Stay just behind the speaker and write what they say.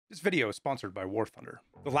This video is sponsored by War Thunder.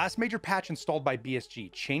 The last major patch installed by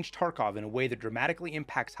BSG changed Tarkov in a way that dramatically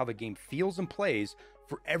impacts how the game feels and plays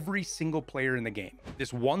for every single player in the game.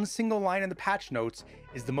 This one single line in the patch notes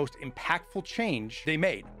is the most impactful change they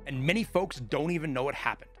made, and many folks don't even know it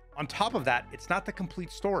happened. On top of that, it's not the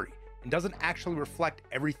complete story and doesn't actually reflect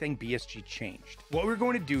everything BSG changed. What we're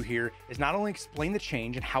going to do here is not only explain the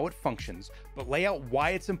change and how it functions, but lay out why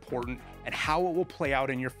it's important and how it will play out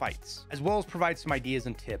in your fights, as well as provide some ideas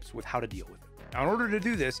and tips with how to deal with it. Now, in order to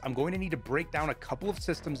do this, I'm going to need to break down a couple of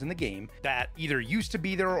systems in the game that either used to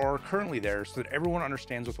be there or are currently there so that everyone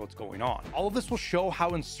understands what's going on. All of this will show how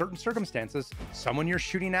in certain circumstances, someone you're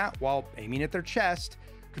shooting at while aiming at their chest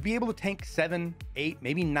could be able to tank 7, 8,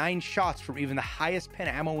 maybe 9 shots from even the highest Penn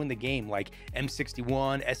ammo in the game, like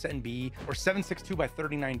M61, SNB, or 7.62 by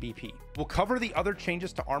 39 BP. We'll cover the other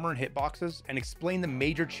changes to armor and hitboxes and explain the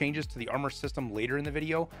major changes to the armor system later in the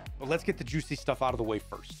video, but let's get the juicy stuff out of the way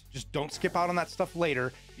first. Just don't skip out on that stuff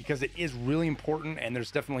later because it is really important and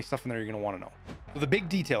there's definitely stuff in there you're going to want to know. So the big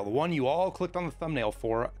detail, the one you all clicked on the thumbnail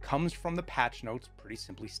for, comes from the patch notes, pretty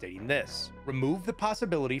simply stating this: remove the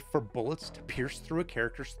possibility for bullets to pierce through a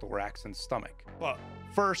character's thorax and stomach. But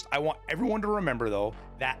first, I want everyone to remember though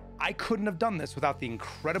that I couldn't have done this without the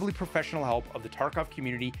incredibly professional help of the Tarkov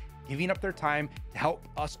community giving up their time to help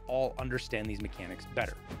us all understand these mechanics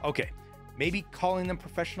better. Okay, maybe calling them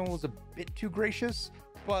professional is a bit too gracious,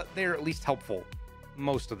 but they're at least helpful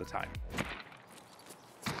most of the time.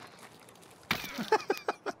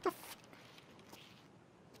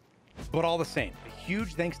 But all the same, a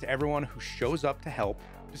huge thanks to everyone who shows up to help,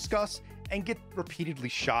 discuss, and get repeatedly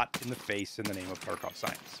shot in the face in the name of Tarkov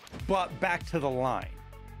science. But back to the line.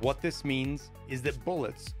 What this means is that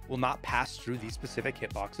bullets will not pass through these specific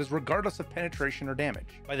hitboxes regardless of penetration or damage.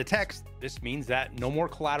 By the text, this means that no more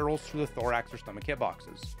collaterals through the thorax or stomach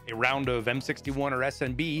hitboxes. A round of M61 or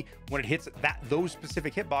SNB, when it hits those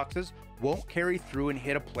specific hitboxes, won't carry through and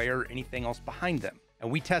hit a player or anything else behind them.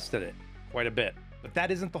 And we tested it quite a bit. But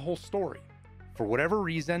that isn't the whole story. For whatever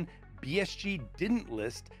reason, BSG didn't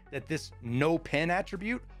list that this no pen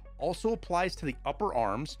attribute also applies to the upper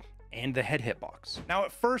arms and the head hitbox. Now,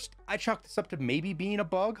 at first, I chalked this up to maybe being a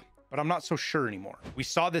bug, but I'm not so sure anymore. We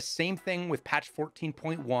saw this same thing with patch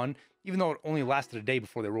 14.1, even though it only lasted a day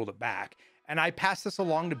before they rolled it back. And I passed this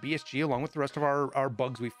along to BSG along with the rest of our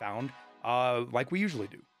bugs we found, like we usually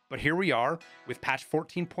do. But here we are with patch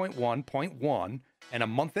 14.1.1 and a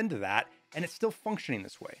month into that, and it's still functioning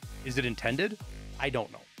this way. Is it intended? I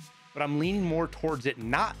don't know. But I'm leaning more towards it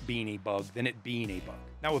not being a bug than it being a bug.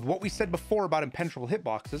 Now, with what we said before about impenetrable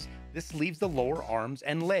hitboxes, this leaves the lower arms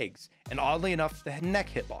and legs, and oddly enough, the neck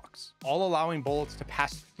hitbox, all allowing bullets to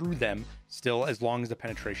pass through them still as long as the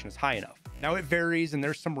penetration is high enough. Now, it varies and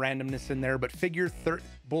there's some randomness in there, but figure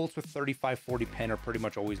bullets with 35-40 pen are pretty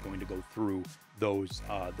much always going to go through those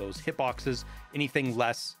hitboxes. Anything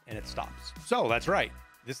less and it stops. So that's right.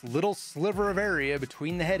 This little sliver of area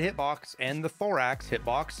between the head hitbox and the thorax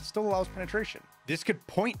hitbox still allows penetration. This could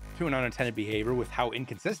point to an unintended behavior with how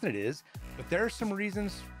inconsistent it is, but there are some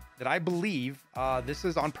reasons that I believe this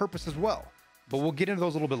is on purpose as well. But we'll get into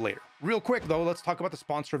those a little bit later. Real quick though, let's talk about the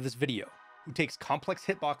sponsor of this video, who takes complex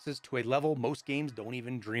hitboxes to a level most games don't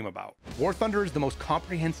even dream about. War Thunder is the most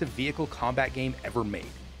comprehensive vehicle combat game ever made,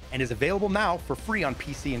 and is available now for free on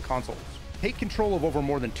PC and consoles. Take control of over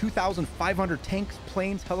more than 2,500 tanks,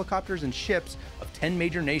 planes, helicopters, and ships of 10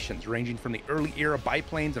 major nations, ranging from the early era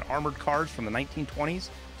biplanes and armored cars from the 1920s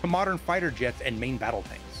to modern fighter jets and main battle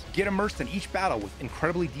tanks. Get immersed in each battle with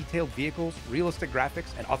incredibly detailed vehicles, realistic graphics,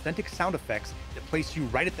 and authentic sound effects that place you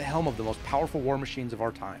right at the helm of the most powerful war machines of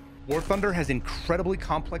our time. War Thunder has incredibly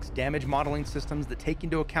complex damage modeling systems that take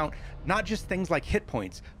into account not just things like hit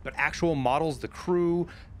points, but actual models, the crew,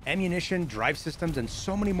 ammunition, drive systems, and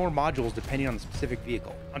so many more modules depending on the specific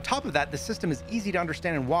vehicle. On top of that, the system is easy to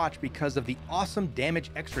understand and watch because of the awesome damage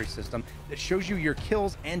x-ray system that shows you your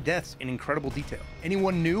kills and deaths in incredible detail.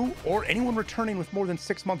 Anyone new or anyone returning with more than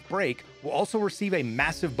 6-month break will also receive a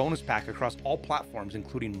massive bonus pack across all platforms,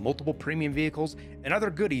 including multiple premium vehicles and other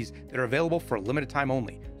goodies that are available for a limited time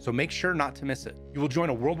only, so make sure not to miss it. You will join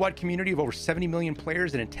a worldwide community of over 70 million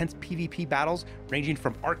players in intense PvP battles ranging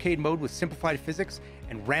from arcade mode with simplified physics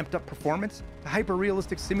and ramped up performance to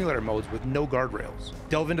hyper-realistic simulator modes with no guardrails.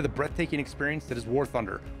 Delve into the breathtaking experience that is War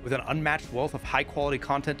Thunder with an unmatched wealth of high-quality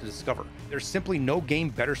content to discover. There's simply no game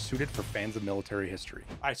better suited for fans of military history.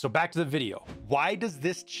 All right, so back to the video. Why does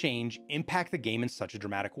this change impact the game in such a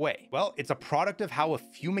dramatic way? Well, it's a product of how a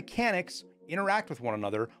few mechanics interact with one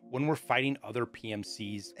another when we're fighting other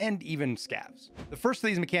PMCs and even scavs. The first of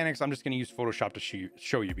these mechanics, I'm just going to use Photoshop to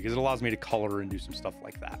show you because it allows me to color and do some stuff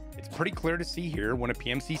like that. It's pretty clear to see here when a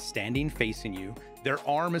PMC is standing facing you, their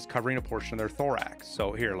arm is covering a portion of their thorax.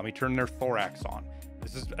 So here, let me turn their thorax on.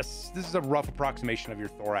 This is a rough approximation of your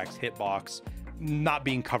thorax hitbox, not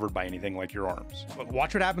being covered by anything like your arms. But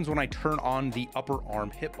watch what happens when I turn on the upper arm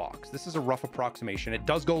hitbox. This is a rough approximation. It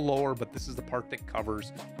does go lower, but this is the part that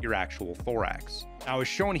covers your actual thorax. Now, as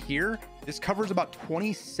shown here, this covers about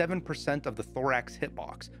 27% of the thorax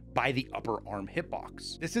hitbox by the upper arm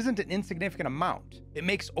hitbox. This isn't an insignificant amount. It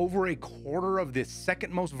makes over a quarter of the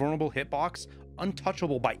second most vulnerable hitbox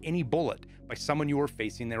untouchable by any bullet by someone you are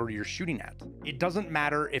facing there or you're shooting at. It doesn't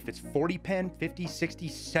matter if it's 40 pen, 50, 60,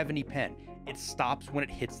 70 pen. It stops when it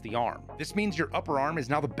hits the arm. This means your upper arm is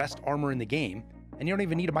now the best armor in the game, and you don't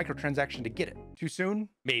even need a microtransaction to get it. Too soon?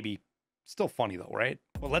 Maybe. Still funny though, right?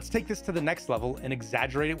 Well, let's take this to the next level and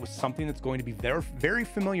exaggerate it with something that's going to be very, very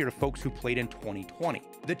familiar to folks who played in 2020.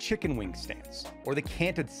 The chicken wing stance, or the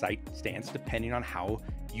canted sight stance, depending on how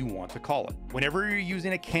you want to call it. Whenever you're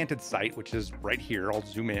using a canted sight, which is right here, I'll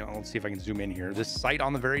zoom in. Let's see if I can zoom in here. This sight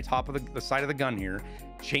on the very top of the side of the gun here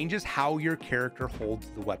changes how your character holds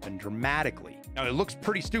the weapon dramatically. Now, it looks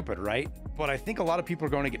pretty stupid, right? But I think a lot of people are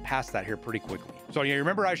going to get past that here pretty quickly. So you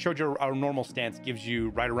remember I showed you our normal stance gives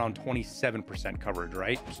you right around 27% coverage,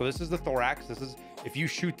 right? So this is the thorax. This is, if you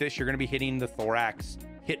shoot this, you're going to be hitting the thorax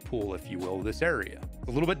hit pool, if you will, this area. It's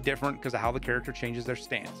a little bit different because of how the character changes their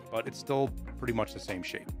stance, but it's still pretty much the same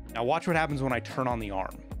shape. Now watch what happens when I turn on the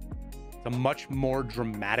arm. It's a much more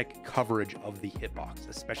dramatic coverage of the hitbox,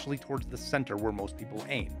 especially towards the center where most people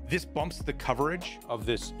aim. This bumps the coverage of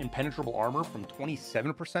this impenetrable armor from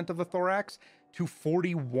 27% of the thorax to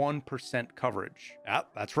 41% coverage. Yep,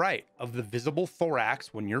 that's right. Of the visible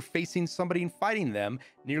thorax, when you're facing somebody and fighting them,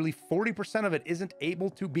 nearly 40% of it isn't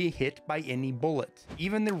able to be hit by any bullet.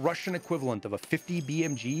 Even the Russian equivalent of a 50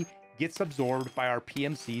 BMG gets absorbed by our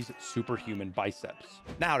PMC's superhuman biceps.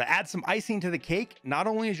 Now, to add some icing to the cake, not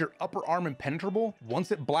only is your upper arm impenetrable,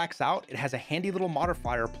 once it blacks out, it has a handy little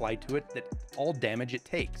modifier applied to it that all damage it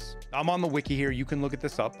takes. I'm on the wiki here. You can look at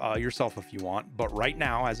this up yourself if you want, but right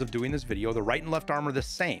now, as of doing this video, the right and left arm are the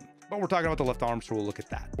same. But we're talking about the left arm, so we'll look at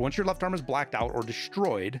that. Once your left arm is blacked out or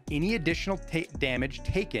destroyed, any additional damage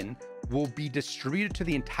taken will be distributed to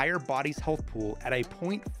the entire body's health pool at a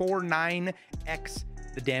 0.49x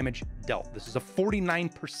the damage dealt. This is a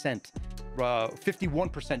 49%,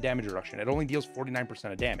 51% damage reduction. It only deals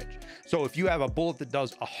 49% of damage. So if you have a bullet that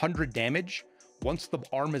does 100 damage, once the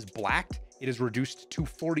arm is blacked, it is reduced to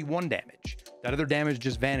 41 damage. That other damage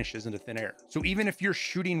just vanishes into thin air. So even if you're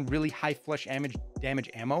shooting really high flesh damage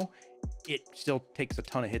ammo, it still takes a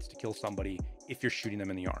ton of hits to kill somebody if you're shooting them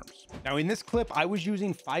in the arms. Now in this clip, I was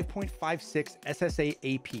using 5.56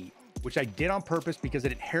 SSA AP, which I did on purpose because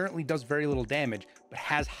it inherently does very little damage, but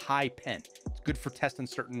has high pen. It's good for testing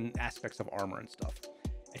certain aspects of armor and stuff.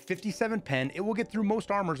 At 57 pen, it will get through most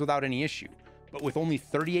armors without any issue. But with only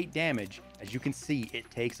 38 damage, as you can see, it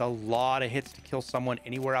takes a lot of hits to kill someone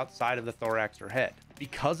anywhere outside of the thorax or head.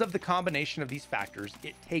 Because of the combination of these factors,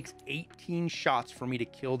 it takes 18 shots for me to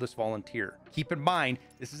kill this volunteer. Keep in mind,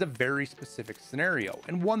 this is a very specific scenario,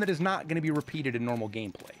 and one that is not going to be repeated in normal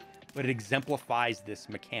gameplay, but it exemplifies this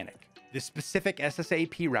mechanic. This specific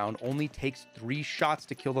SSAP round only takes 3 shots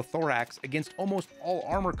to kill the thorax against almost all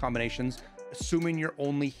armor combinations, assuming you're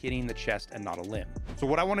only hitting the chest and not a limb. So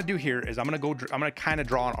what I want to do here is I'm going to kind of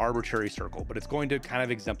draw an arbitrary circle, but it's going to kind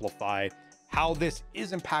of exemplify how this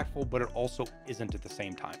is impactful, but it also isn't at the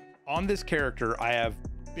same time. On this character, I have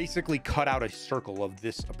basically cut out a circle of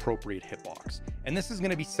this appropriate hitbox. And this is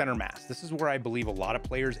going to be center mass. This is where I believe a lot of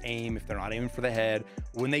players aim if they're not aiming for the head.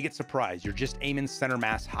 When they get surprised, you're just aiming center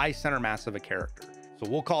mass, high center mass of a character. So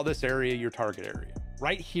we'll call this area your target area.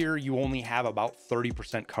 Right here, you only have about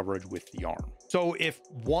 30% coverage with the arm. So if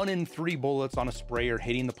 1 in 3 bullets on a spray are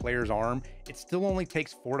hitting the player's arm, it still only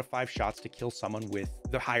takes 4 to 5 shots to kill someone with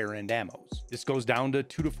the higher end ammos. This goes down to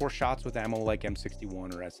 2 to 4 shots with ammo like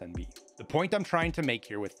M61 or SNB. The point I'm trying to make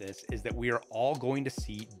here with this is that we are all going to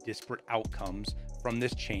see disparate outcomes from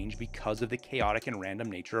this change because of the chaotic and random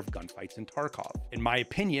nature of gunfights in Tarkov. In my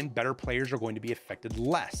opinion, better players are going to be affected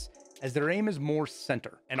less, as their aim is more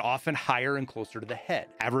center and often higher and closer to the head.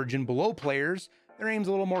 Average and below players, their aim's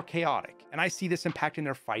a little more chaotic, and I see this impacting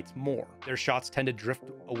their fights more. Their shots tend to drift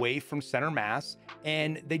away from center mass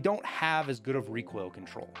and they don't have as good of recoil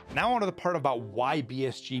control. Now onto the part about why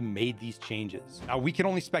BSG made these changes. Now we can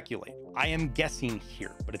only speculate. I am guessing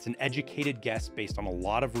here, but it's an educated guess based on a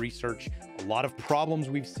lot of research, a lot of problems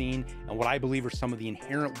we've seen, and what I believe are some of the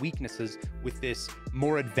inherent weaknesses with this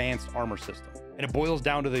more advanced armor system. And it boils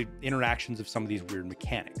down to the interactions of some of these weird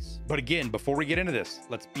mechanics. But again, before we get into this,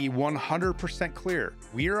 let's be 100% clear.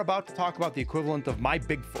 We are about to talk about the equivalent of my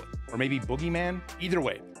Bigfoot, or maybe Boogeyman. Either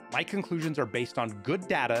way, my conclusions are based on good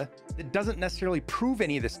data that doesn't necessarily prove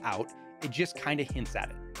any of this out. It just kind of hints at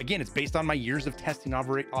it. Again, it's based on my years of testing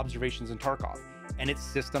observations in Tarkov and its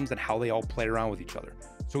systems and how they all play around with each other.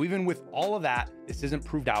 So even with all of that, this isn't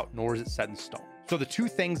proved out, nor is it set in stone. So the two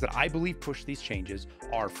things that I believe push these changes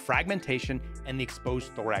are fragmentation and the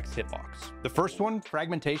exposed thorax hitbox. The first one,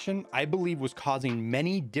 fragmentation, I believe was causing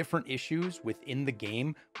many different issues within the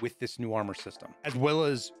game with this new armor system, as well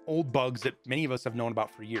as old bugs that many of us have known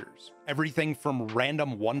about for years. Everything from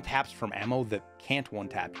random one-taps from ammo that can't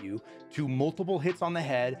one-tap you, to multiple hits on the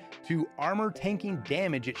head, to armor tanking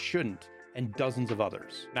damage it shouldn't, and dozens of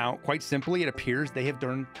others. Now, quite simply, it appears they have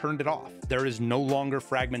turned it off. There is no longer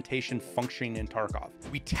fragmentation functioning in Tarkov.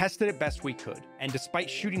 We tested it best we could, and despite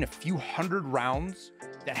shooting a few hundred rounds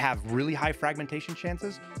that have really high fragmentation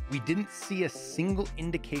chances, we didn't see a single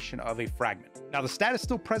indication of a fragment. Now, the stat is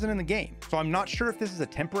still present in the game, so I'm not sure if this is a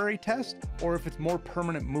temporary test or if it's more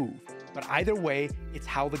permanent move, but either way, it's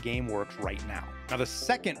how the game works right now. Now, the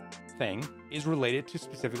second thing is related to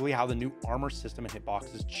specifically how the new armor system and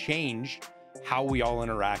hitboxes change how we all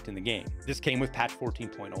interact in the game. This came with patch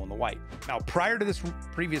 14.0 in the wipe. Now, prior to this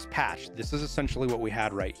previous patch, this is essentially what we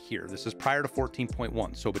had right here. This is prior to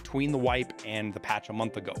 14.1, so between the wipe and the patch a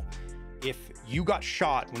month ago. If you got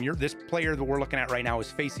shot, when this player that we're looking at right now is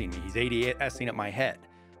facing me, he's 88-ing at my head.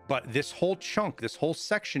 But this whole chunk, this whole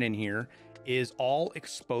section in here is all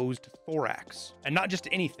exposed thorax, and not just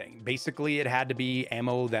anything. Basically, it had to be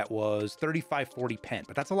ammo that was 35-40 Penn,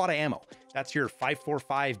 but that's a lot of ammo. That's your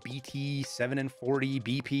 5.45 BT, 7 and 40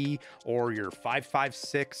 BP, or your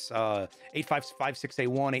 5.56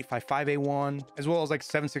 8.56A1, 8.55A1, as well as like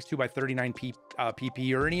 7.62 by 39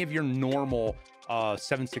 PP, or any of your normal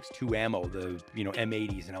 7.62 ammo, the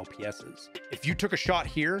M80s and LPSs. If you took a shot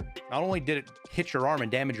here, not only did it hit your arm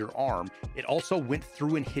and damage your arm, it also went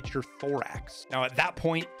through and hit your thorax. Now at that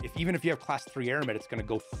point, even if you have class 3 airmet, it's going to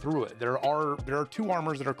go through it. There are two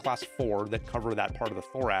armors that are class 4 that cover that part of the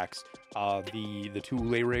thorax. The two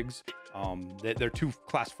Ule rigs, they're two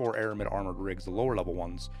class 4 airmet armored rigs, the lower level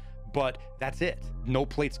ones. But that's it. No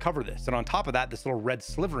plates cover this. And on top of that, this little red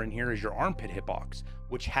sliver in here is your armpit hitbox,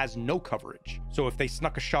 which has no coverage. So if they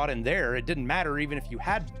snuck a shot in there, it didn't matter. Even if you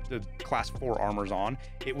had the class 4 armors on,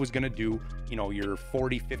 it was going to do, your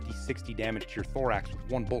 40, 50, 60 damage to your thorax with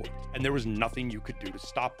one bullet. And there was nothing you could do to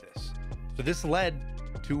stop this. So this led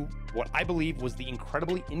to what I believe was the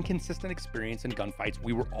incredibly inconsistent experience in gunfights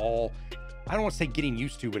we were all, I don't want to say getting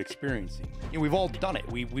used to, but experiencing. We've all done it.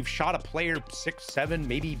 We've shot a player 6, 7,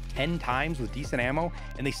 maybe 10 times with decent ammo,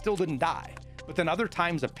 and they still didn't die. But then other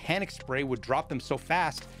times a panic spray would drop them so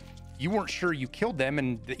fast, you weren't sure you killed them,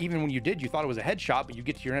 and even when you did, you thought it was a headshot, but you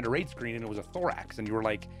get to your enter raid screen and it was a thorax, and you were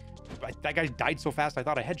like, that guy died so fast I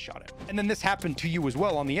thought I headshot him. And then this happened to you as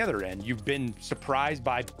well on the other end. You've been surprised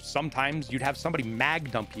by sometimes you'd have somebody mag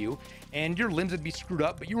dump you and your limbs would be screwed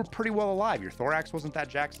up, but you were pretty well alive. Your thorax wasn't that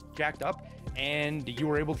jacked up, and you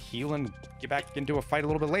were able to heal and get back into a fight a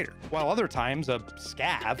little bit later. While other times a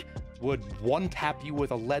scav would one tap you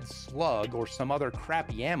with a lead slug or some other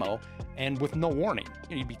crappy ammo and with no warning.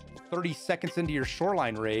 You'd be 30 seconds into your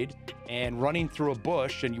shoreline raid and running through a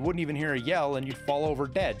bush and you wouldn't even hear a yell and you'd fall over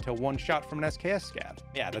dead to one shot from an SKS scav.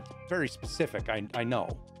 Yeah, that's very specific, I know,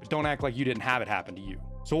 but don't act like you didn't have it happen to you.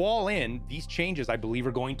 So all in, these changes I believe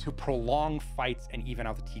are going to prolong fights and even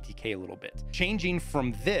out the TTK a little bit. Changing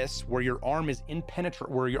from this, where your arm is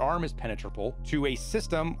penetrable, to a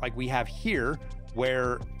system like we have here,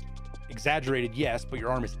 where exaggerated, yes, but your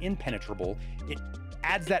arm is impenetrable. It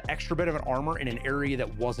adds that extra bit of an armor in an area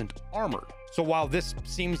that wasn't armored. So while this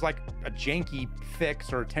seems like a janky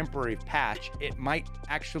fix or a temporary patch, it might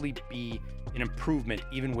actually be an improvement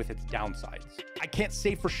even with its downsides. I can't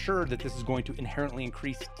say for sure that this is going to inherently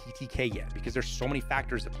increase TTK yet, because there's so many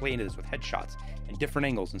factors that play into this with headshots and different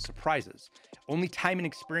angles and surprises. Only time and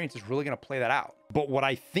experience is really going to play that out. But what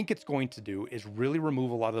I think it's going to do is really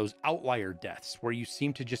remove a lot of those outlier deaths where you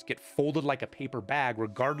seem to just get folded like a paper bag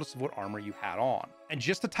regardless of what armor you had on. And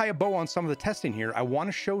just to tie a bow on some of the testing here, I want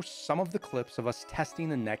to show some of the clips of us testing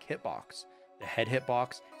the neck hitbox, the head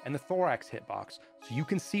hitbox, and the thorax hitbox, so you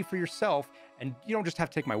can see for yourself and you don't just have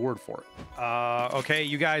to take my word for it. Okay,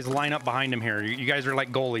 you guys line up behind him here. You guys are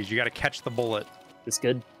like goalies. You got to catch the bullet. This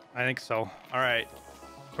good? I think so. All right.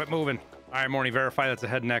 Quit moving. All right, Morny, verify that's a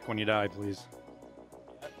head neck when you die, please.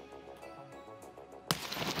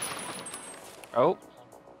 Oh.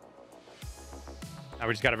 Now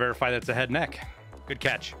we just got to verify that's a head neck. Good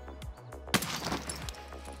catch.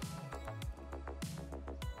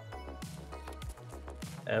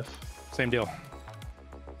 F. Same deal.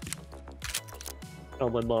 Oh,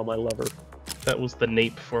 my mom, I love her. That was the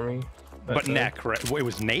nape for me. But neck, right? It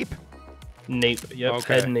was nape? Nape, yep,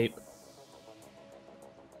 Okay. head nape.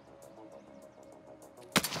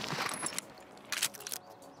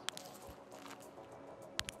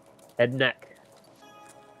 Head neck.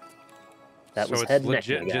 That So was it's head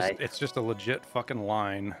legit, neck, my guy. it's just a legit fucking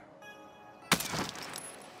line.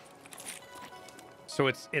 So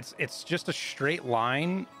it's just a straight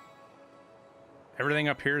line. Everything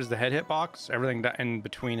up here is the head hitbox. Everything in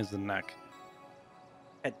between is the neck.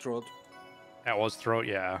 Head throat. That was throat,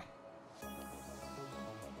 yeah.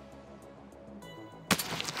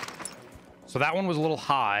 So that one was a little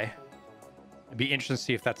high. It'd be interesting to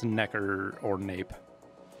see if that's a neck or nape.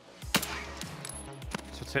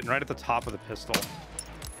 So it's hitting right at the top of the pistol.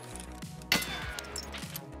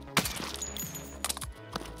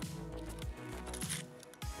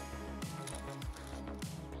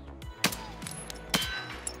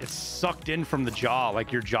 It's sucked in from the jaw,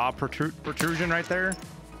 like your jaw protrusion right there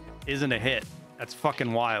isn't a hit. That's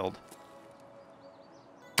fucking wild.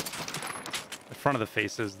 The front of the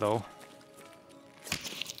face is, though.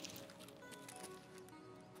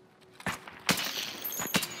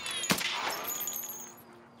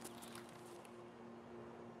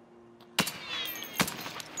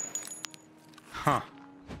 Huh.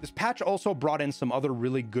 This patch also brought in some other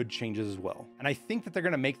really good changes as well, and I think that they're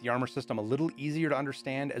going to make the armor system a little easier to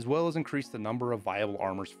understand, as well as increase the number of viable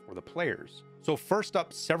armors for the players. So first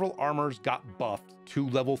up, several armors got buffed to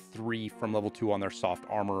level 3 from level 2 on their soft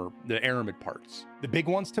armor, the aramid parts. The big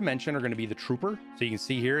ones to mention are going to be the Trooper. So you can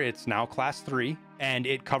see here, it's now class 3, and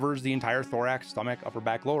it covers the entire thorax, stomach, upper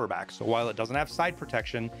back, lower back. So while it doesn't have side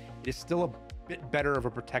protection, it is still a bit better of a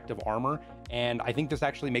protective armor, and I think this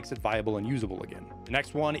actually makes it viable and usable again. The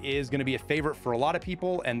next one is going to be a favorite for a lot of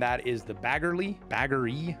people, and that is the Baggerly.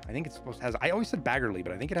 Baggery. I think it's supposed to have, I always said Baggerly,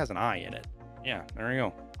 but I think it has an I in it. Yeah, there you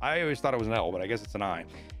go. I always thought it was an L, but I guess it's an I.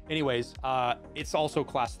 Anyways, it's also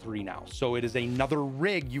class 3 now, so it is another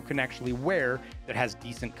rig you can actually wear that has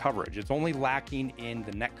decent coverage. It's only lacking in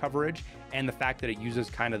the neck coverage and the fact that it uses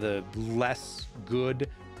kind of the less good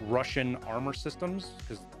Russian armor systems,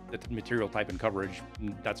 because the material type and coverage,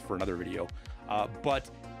 that's for another video. But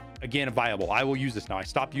again, viable. I will use this now. I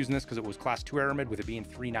stopped using this because it was class 2 aramid. With it being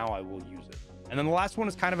 3 now, I will use it. And then the last one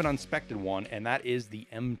is kind of an unspected one, and that is the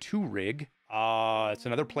M2 rig. It's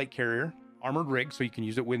another plate carrier, armored rig, so you can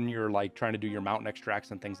use it when you're like trying to do your mountain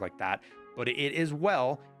extracts and things like that. But it as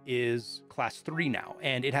well is class 3 now,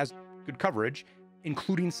 and it has good coverage,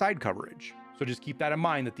 including side coverage. So just keep that in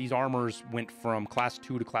mind, that these armors went from class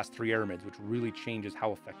 2 to class 3 aramids, which really changes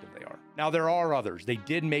how effective they are. Now, there are others. They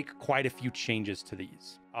did make quite a few changes to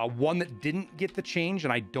these. One that didn't get the change,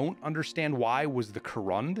 and I don't understand why, was the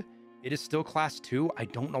Corund. It is still class 2. I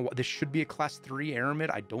don't know what, this should be a class 3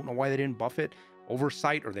 aramid. I don't know why they didn't buff it.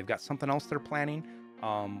 Oversight, or they've got something else they're planning.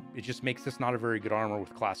 It just makes this not a very good armor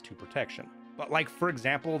with class 2 protection. But like, for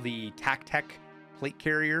example, the Tactec plate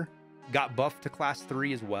carrier got buffed to class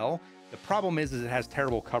 3 as well. The problem is it has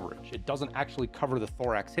terrible coverage. It doesn't actually cover the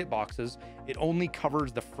thorax hitboxes. It only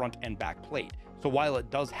covers the front and back plate. So while it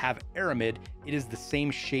does have aramid, it is the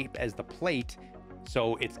same shape as the plate.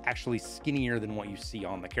 So it's actually skinnier than what you see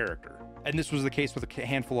on the character. And this was the case with a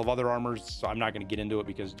handful of other armors, so I'm not going to get into it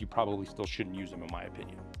because you probably still shouldn't use them in my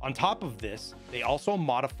opinion. On top of this, they also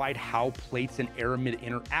modified how plates and aramid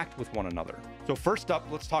interact with one another. So first up,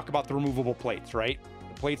 let's talk about the removable plates, right?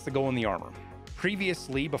 The plates that go in the armor.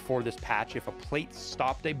 Previously, before this patch, if a plate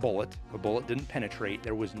stopped a bullet, the bullet didn't penetrate,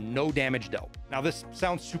 there was no damage dealt. Now, this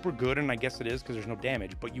sounds super good, and I guess it is because there's no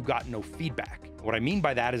damage, but you got no feedback. What I mean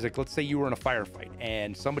by that is, like, let's say you were in a firefight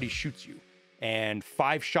and somebody shoots you, and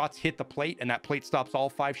 5 shots hit the plate, and that plate stops all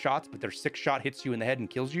 5 shots, but their 6th shot hits you in the head and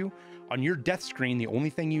kills you. On your death screen, the only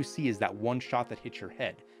thing you see is that 1 shot that hit your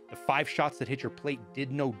head. The 5 shots that hit your plate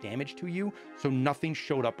did no damage to you, so nothing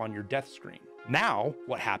showed up on your death screen. Now,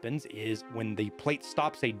 what happens is when the plate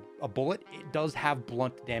stops a bullet, it does have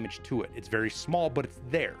blunt damage to it. It's very small, but it's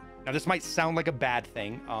there. Now, this might sound like a bad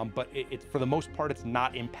thing, but for the most part, it's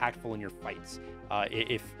not impactful in your fights.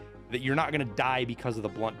 That you're not going to die because of the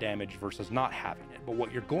blunt damage versus not having it. But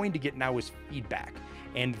what you're going to get now is feedback.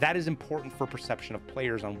 And that is important for perception of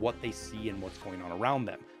players on what they see and what's going on around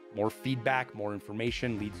them. More feedback, more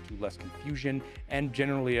information leads to less confusion and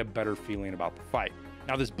generally a better feeling about the fight.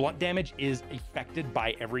 Now, this blunt damage is affected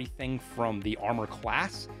by everything from the armor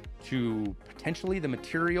class to potentially the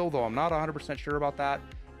material, though I'm not 100% sure about that,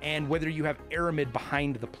 and whether you have aramid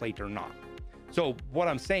behind the plate or not. So what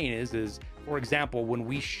I'm saying is for example, when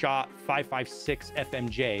we shot 5.56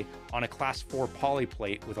 FMJ on a class 4 poly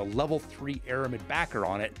plate with a level 3 aramid backer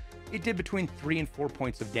on it, it did between 3 and 4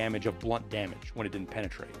 points of damage of blunt damage when it didn't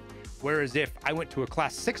penetrate. Whereas if I went to a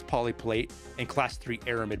class 6 poly plate and class 3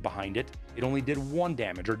 aramid behind it, it only did 1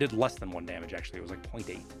 damage, or did less than 1 damage actually, it was like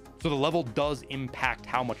 0.8. So the level does impact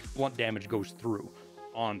how much blunt damage goes through.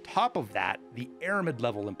 On top of that, the aramid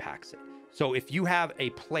level impacts it. So if you have a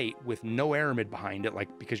plate with no aramid behind it,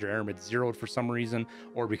 like because your aramid's zeroed for some reason,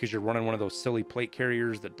 or because you're running one of those silly plate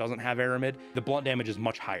carriers that doesn't have aramid, the blunt damage is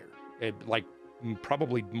much higher. Like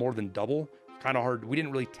probably more than double. Kind of hard. We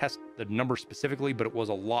didn't really test the number specifically, but it was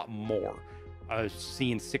a lot more. I was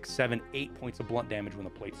seeing 6, 7, 8 points of blunt damage when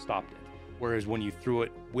the plate stopped it. Whereas when you threw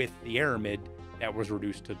it with the aramid, that was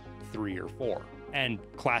reduced to 3 or 4. And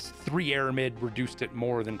class 3 aramid reduced it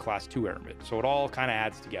more than class 2 aramid. So it all kind of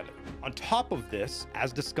adds together. On top of this,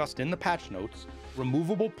 as discussed in the patch notes,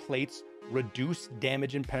 removable plates reduce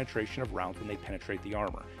damage and penetration of rounds when they penetrate the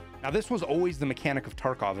armor. Now, this was always the mechanic of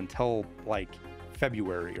Tarkov until like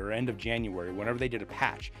February or end of January, whenever they did a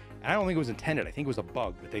patch. And I don't think it was intended. I think it was a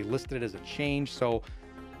bug, but they listed it as a change. So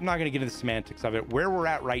I'm not going to get into the semantics of it. Where we're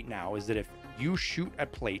at right now is that if you shoot a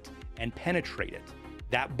plate and penetrate it,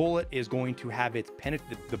 that bullet is going to have its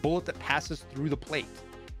the bullet that passes through the plate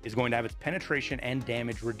is going to have its penetration and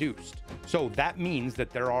damage reduced. So that means that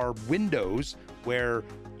there are windows where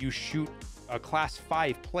you shoot a class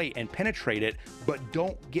 5 plate and penetrate it, but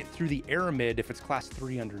don't get through the aramid if it's class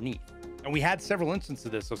 3 underneath. And we had several instances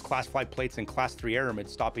of this, those class 5 plates and class 3 aramid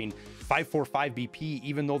stopping 545 BP,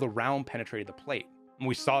 even though the round penetrated the plate. And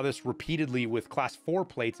we saw this repeatedly with class 4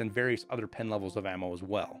 plates and various other Penn levels of ammo as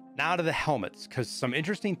well. Now to the helmets, because some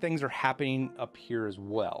interesting things are happening up here as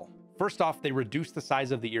well. First off, they reduced the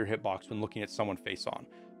size of the ear hitbox when looking at someone face on.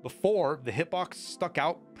 Before, the hitbox stuck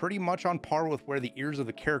out pretty much on par with where the ears of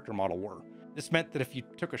the character model were. This meant that if you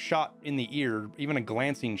took a shot in the ear, even a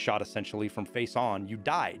glancing shot essentially from face on, you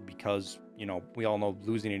died because, you know, we all know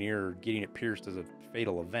losing an ear or getting it pierced is a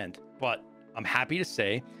fatal event. But I'm happy to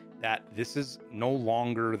say that this is no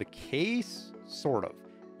longer the case, sort of.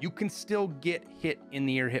 You can still get hit in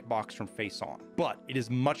the ear hitbox from face on, but it is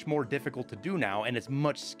much more difficult to do now and it's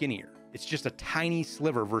much skinnier. It's just a tiny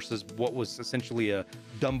sliver versus what was essentially a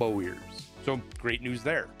Dumbo ears. So great news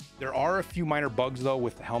there. There are a few minor bugs though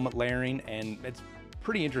with the helmet layering, and it's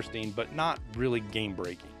pretty interesting, but not really game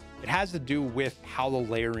breaking. It has to do with how the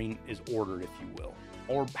layering is ordered, if you will,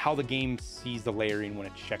 or how the game sees the layering when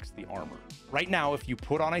it checks the armor. Right now, if you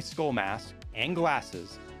put on a skull mask and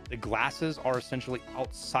glasses, the glasses are essentially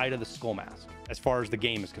outside of the skull mask as far as the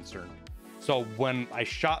game is concerned. So when I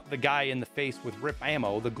shot the guy in the face with rip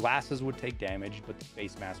ammo, the glasses would take damage, but the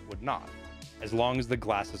face mask would not, as long as the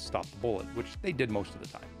glasses stopped the bullet, which they did most of the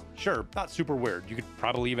time. Sure, not super weird. You could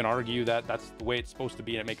probably even argue that that's the way it's supposed to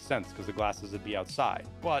be, and it makes sense because the glasses would be outside.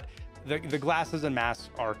 But the glasses and masks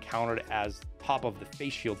are counted as top of the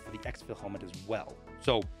face shield for the exfil helmet as well.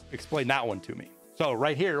 So explain that one to me. So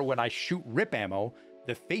right here, when I shoot rip ammo,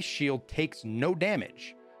 the face shield takes no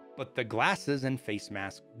damage, but the glasses and face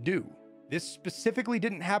mask do. This specifically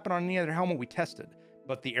didn't happen on any other helmet we tested,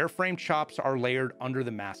 but the airframe chops are layered under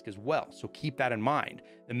the mask as well, so keep that in mind.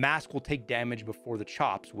 The mask will take damage before the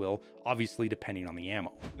chops will, obviously depending on the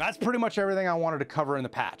ammo. That's pretty much everything I wanted to cover in the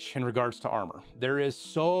patch in regards to armor. There is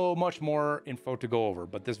so much more info to go over,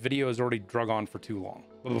 but this video has already drug on for too long.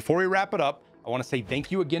 But before we wrap it up, I want to say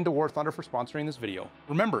thank you again to War Thunder for sponsoring this video.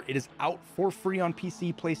 Remember, it is out for free on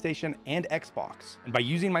PC, PlayStation, and Xbox. And by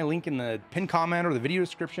using my link in the pinned comment or the video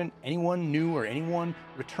description, anyone new or anyone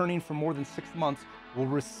returning for more than 6 months will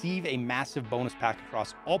receive a massive bonus pack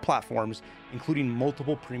across all platforms, including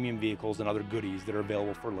multiple premium vehicles and other goodies that are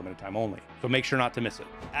available for limited time only. So make sure not to miss it.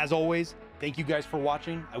 As always, thank you guys for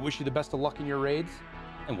watching. I wish you the best of luck in your raids,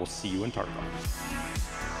 and we'll see you in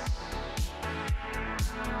Tarkov.